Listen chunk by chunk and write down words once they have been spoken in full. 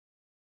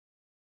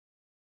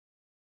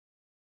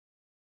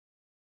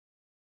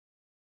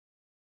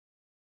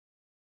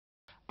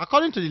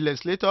According to the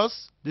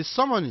legislators, the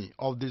summoning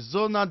of the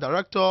Zonal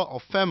Director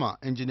of FERMA,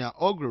 Engineer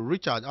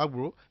Richard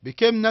Agbo,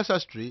 became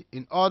necessary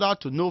in order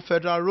to know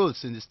federal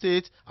roads in the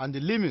state and the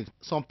limit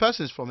some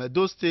persons from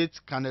Edo State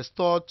can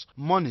extort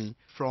money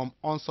from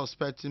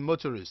unsuspecting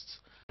motorists.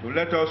 To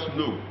let us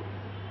know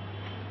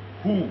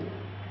who,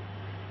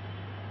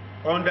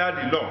 under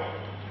the law,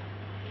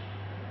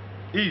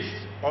 is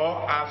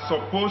or are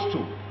supposed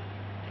to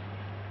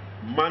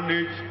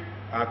manage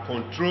and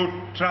control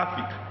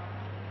traffic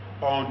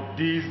on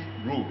these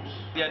roads.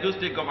 The Edo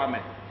State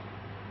government,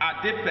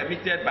 are they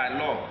permitted by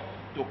law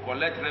to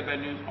collect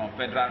revenues on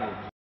federal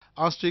roads?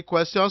 Answering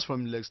questions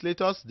from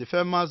legislators, the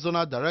FERMA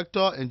Zonal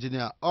Director,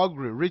 Engineer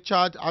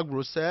Richard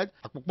Agbo, said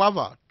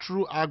Akpokpava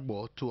through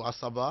Agbo to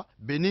Asaba,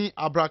 Benin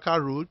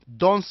Abraka Road,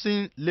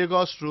 Donsin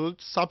Lagos Road,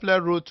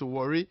 Sapele Road to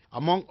Warri,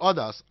 among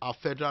others, are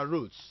federal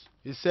roads.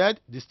 He said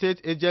the state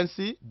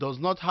agency does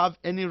not have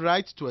any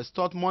right to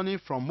extort money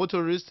from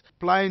motorists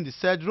plying the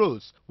said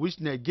roads, which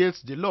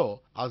negates the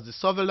law, as the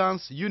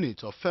surveillance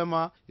unit of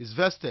FERMA is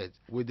vested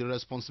with the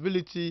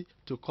responsibility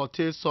to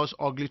curtail such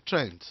ugly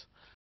trends.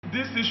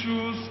 These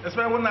issues,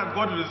 especially when I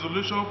got the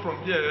resolution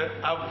from here,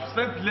 I've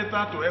sent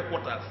letter to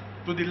headquarters,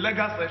 to the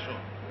legal section.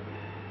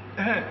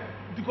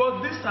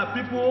 Because these are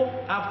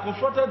people, I've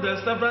confronted them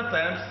several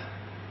times,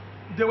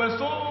 they were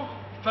so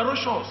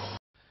ferocious.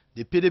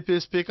 The PDP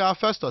Speaker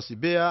Festus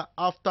Ibea,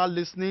 after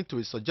listening to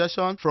a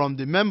suggestion from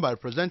the member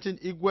representing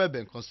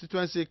Igweben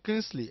constituency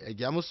Kingsley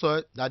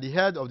Egiamusoy that the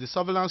head of the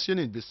surveillance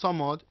unit be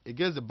summoned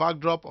against the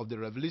backdrop of the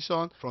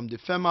revelation from the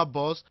FERMA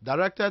boss,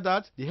 directed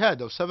that the head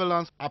of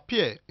surveillance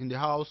appear in the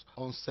House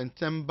on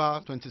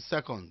September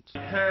 22nd. The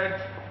head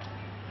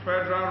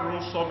Federal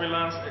Road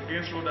Surveillance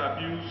Against Road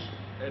Abuse,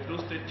 Edo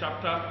State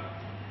Chapter,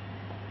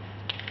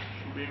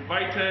 should be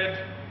invited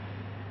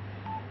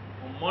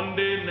on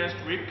Monday next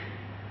week,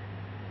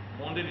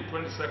 Monday the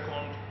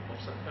 22nd of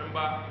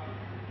September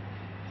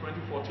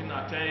 2014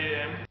 at 10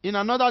 a.m. In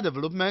another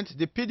development,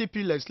 the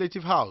PDP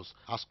Legislative House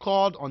has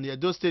called on the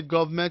Edo State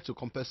government to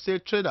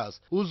compensate traders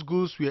whose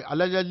goods were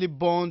allegedly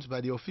burned by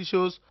the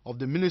officials of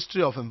the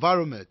Ministry of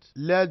Environment,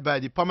 led by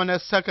the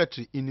Permanent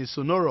Secretary in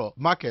Isonoro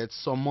Market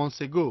some months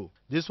ago.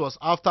 This was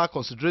after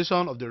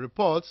consideration of the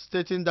report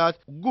stating that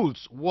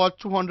goods worth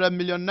 200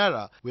 million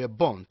naira were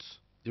burnt.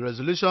 The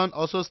resolution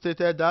also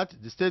stated that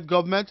the state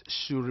government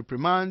should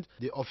reprimand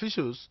the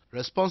officials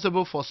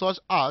responsible for such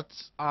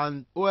acts,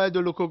 and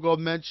Oedo local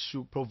government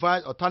should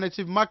provide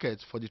alternative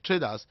markets for the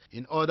traders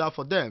in order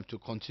for them to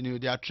continue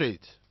their trade.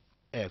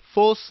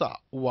 Efosa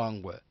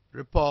Wangwe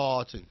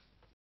reporting.